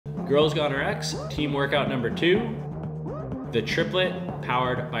Girls Gone RX, team workout number 2, the triplet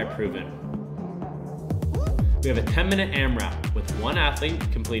powered by Proven. We have a 10-minute AMRAP with one athlete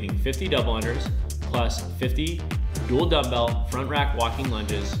completing 50 double unders plus 50 dual dumbbell front rack walking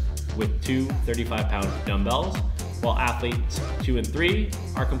lunges with two 35-pound dumbbells, while athletes 2 and 3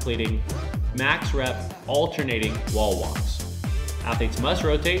 are completing max rep alternating wall walks. Athletes must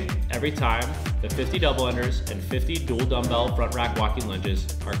rotate every time the 50 double unders and 50 dual dumbbell front rack walking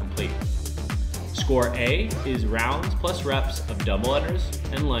lunges are complete. Score A is rounds plus reps of double unders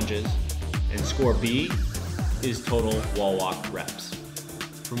and lunges, and score B is total wall walk reps.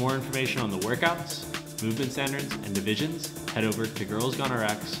 For more information on the workouts, movement standards, and divisions, head over to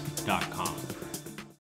girlsgonerx.com.